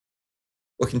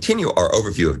We'll continue our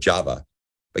overview of Java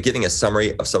by giving a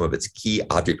summary of some of its key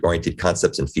object-oriented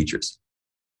concepts and features.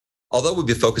 Although we'll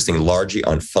be focusing largely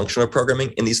on functional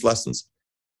programming in these lessons,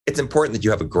 it's important that you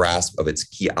have a grasp of its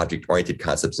key object-oriented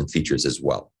concepts and features as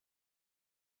well.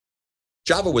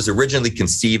 Java was originally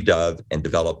conceived of and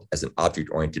developed as an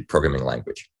object-oriented programming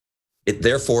language. It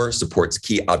therefore supports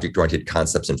key object-oriented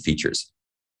concepts and features,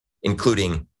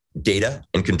 including data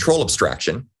and control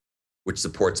abstraction, which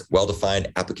supports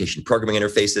well-defined application programming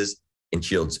interfaces and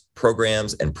shields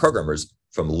programs and programmers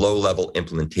from low-level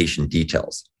implementation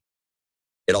details.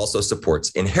 It also supports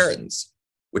inheritance,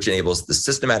 which enables the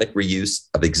systematic reuse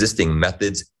of existing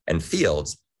methods and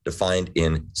fields defined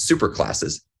in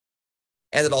superclasses.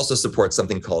 And it also supports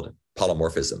something called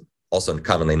polymorphism, also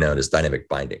commonly known as dynamic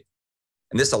binding.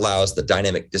 And this allows the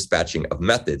dynamic dispatching of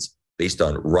methods based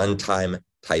on runtime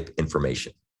type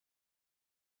information.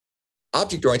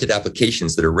 Object-oriented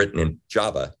applications that are written in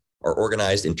Java are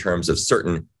organized in terms of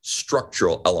certain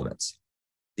structural elements.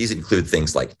 These include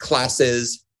things like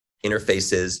classes,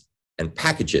 interfaces, and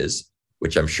packages,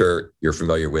 which I'm sure you're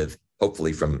familiar with,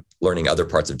 hopefully from learning other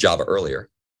parts of Java earlier.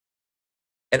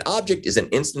 An object is an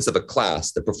instance of a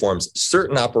class that performs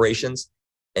certain operations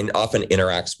and often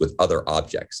interacts with other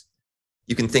objects.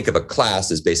 You can think of a class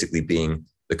as basically being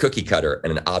the cookie cutter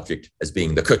and an object as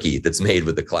being the cookie that's made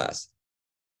with the class.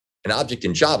 An object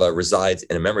in Java resides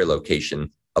in a memory location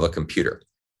of a computer.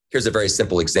 Here's a very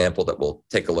simple example that we'll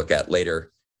take a look at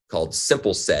later called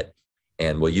simple set,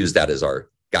 and we'll use that as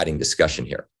our guiding discussion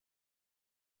here.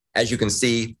 As you can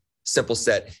see, simple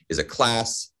set is a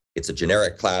class. It's a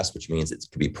generic class, which means it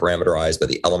can be parameterized by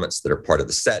the elements that are part of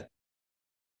the set.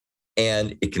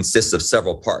 And it consists of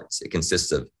several parts. It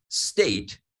consists of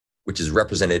state, which is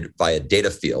represented via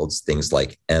data fields, things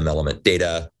like m-element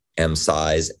data,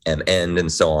 m-size, m-end,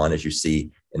 and so on, as you see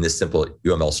in this simple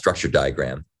UML structure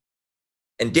diagram.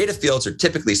 And data fields are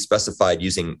typically specified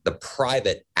using the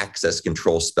private access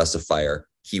control specifier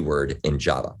keyword in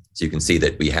Java. So you can see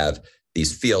that we have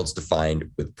these fields defined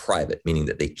with private, meaning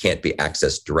that they can't be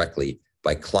accessed directly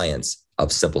by clients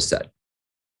of simple set.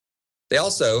 They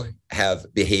also have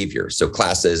behavior. So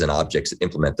classes and objects that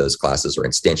implement those classes or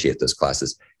instantiate those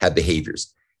classes have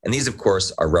behaviors. And these, of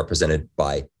course, are represented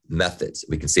by methods.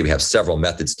 We can see we have several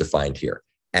methods defined here: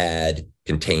 add,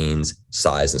 contains,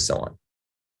 size, and so on.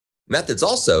 Methods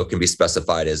also can be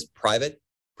specified as private,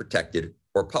 protected,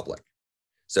 or public.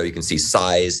 So you can see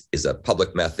size is a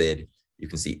public method. You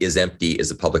can see isEmpty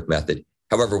is a public method.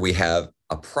 However, we have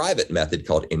a private method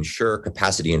called ensure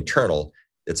capacity internal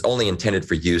that's only intended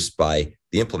for use by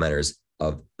the implementers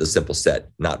of the simple set,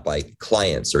 not by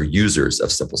clients or users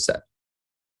of simple set.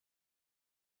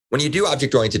 When you do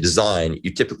object-oriented design,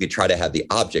 you typically try to have the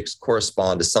objects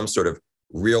correspond to some sort of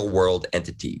real-world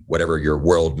entity, whatever your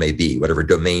world may be, whatever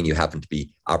domain you happen to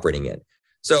be operating in.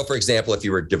 So, for example, if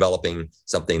you were developing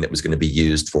something that was going to be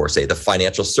used for, say, the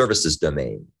financial services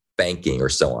domain, banking, or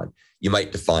so on, you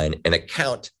might define an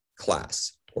account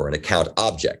class or an account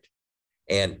object.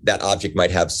 And that object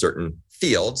might have certain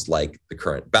fields like the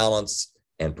current balance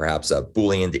and perhaps a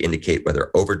Boolean to indicate whether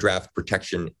overdraft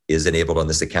protection is enabled on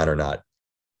this account or not.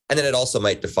 And then it also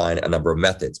might define a number of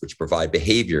methods which provide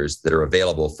behaviors that are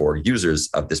available for users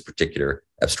of this particular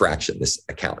abstraction, this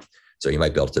account. So you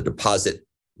might be able to deposit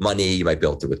money, you might be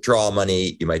able to withdraw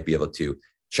money, you might be able to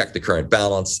check the current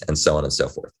balance, and so on and so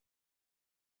forth.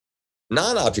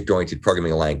 Non-object-oriented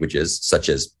programming languages, such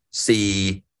as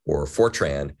C or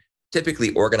Fortran,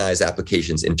 typically organize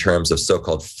applications in terms of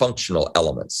so-called functional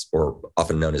elements, or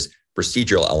often known as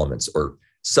procedural elements or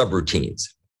subroutines.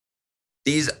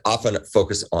 These often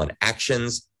focus on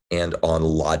actions and on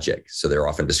logic. So they're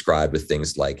often described with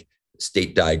things like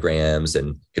state diagrams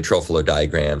and control flow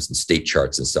diagrams and state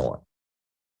charts and so on.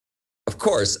 Of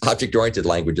course, object-oriented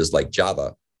languages like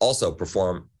Java also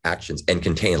perform actions and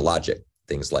contain logic,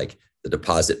 things like the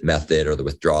deposit method or the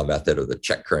withdraw method or the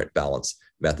check current balance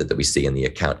method that we see in the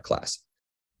account class.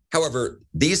 However,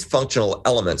 these functional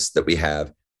elements that we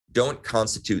have don't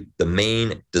constitute the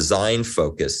main design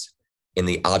focus in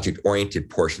the object-oriented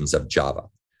portions of Java.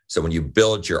 So when you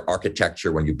build your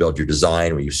architecture, when you build your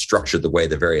design, when you structure the way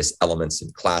the various elements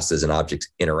and classes and objects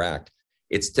interact,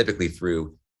 it's typically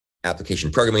through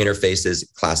application programming interfaces,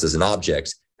 classes, and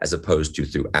objects, as opposed to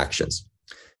through actions.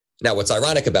 Now, what's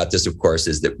ironic about this, of course,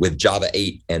 is that with Java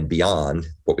 8 and beyond,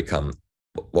 what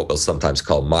we'll sometimes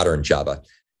call modern Java,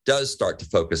 does start to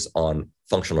focus on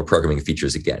functional programming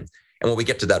features again. And when we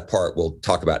get to that part, we'll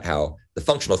talk about how the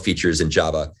functional features in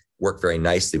Java work very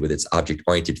nicely with its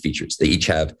object-oriented features. They each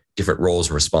have different roles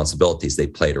and responsibilities they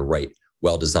play to write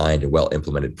well-designed and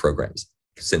well-implemented programs,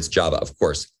 since Java, of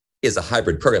course, is a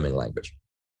hybrid programming language.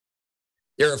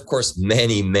 There are, of course,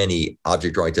 many, many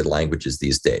object-oriented languages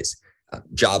these days.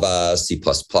 Java, C++,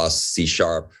 C#,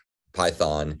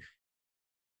 Python.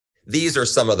 These are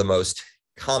some of the most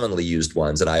commonly used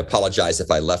ones, and I apologize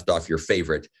if I left off your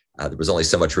favorite. There was only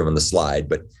so much room on the slide,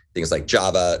 but things like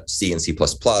Java, C and C++,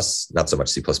 not so much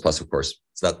C++, of course.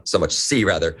 It's not so much C,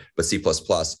 rather, but C++,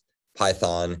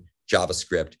 Python,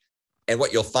 JavaScript. And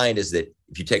what you'll find is that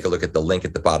if you take a look at the link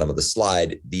at the bottom of the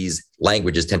slide, these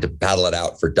languages tend to battle it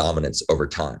out for dominance over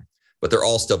time, but they're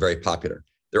all still very popular.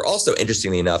 They're also,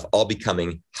 interestingly enough, all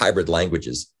becoming hybrid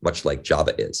languages, much like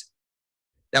Java is.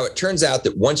 Now, it turns out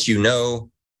that once you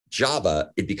know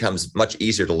Java, it becomes much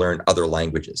easier to learn other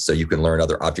languages. So you can learn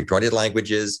other object-oriented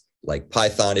languages like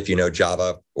Python if you know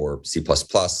Java, or C++.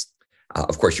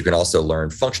 Of course, you can also learn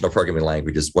functional programming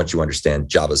languages once you understand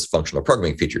Java's functional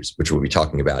programming features, which we'll be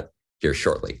talking about here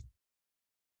shortly.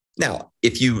 Now,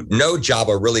 if you know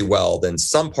Java really well, then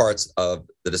some parts of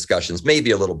the discussions may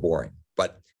be a little boring,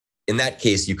 but in that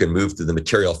case, you can move through the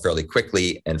material fairly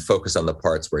quickly and focus on the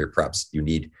parts where perhaps you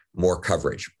need more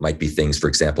coverage. Might be things, for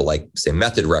example, like, say,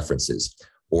 method references,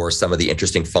 or some of the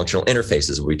interesting functional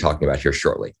interfaces we'll be talking about here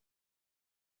shortly.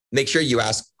 Make sure you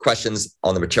ask questions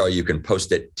on the material. You can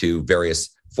post it to various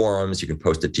forums, you can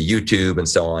post it to YouTube and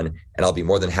so on, and I'll be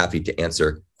more than happy to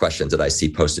answer questions that I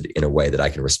see posted in a way that I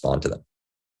can respond to them.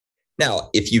 Now,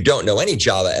 if you don't know any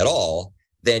Java at all,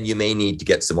 then you may need to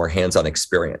get some more hands-on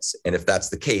experience. And if that's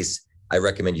the case, I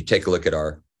recommend you take a look at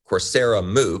our Coursera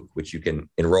MOOC, which you can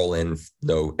enroll in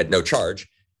at no charge,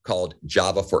 called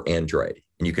Java for Android.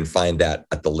 And you can find that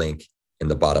at the link in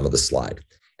the bottom of the slide.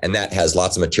 And that has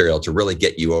lots of material to really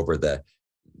get you over the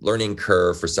learning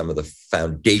curve for some of the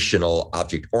foundational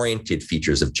object-oriented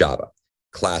features of Java: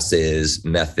 classes,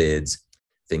 methods,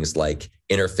 things like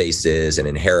interfaces and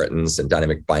inheritance and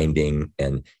dynamic binding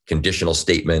and conditional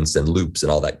statements and loops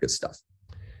and all that good stuff.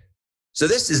 So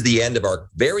this is the end of our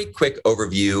very quick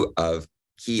overview of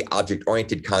key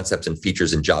object-oriented concepts and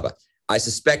features in Java. I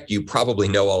suspect you probably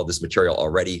know all of this material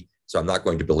already, so I'm not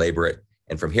going to belabor it.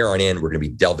 And from here on in, we're going to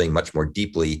be delving much more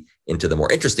deeply into the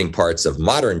more interesting parts of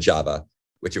modern Java,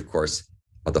 which, of course,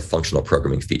 are the functional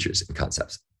programming features and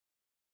concepts.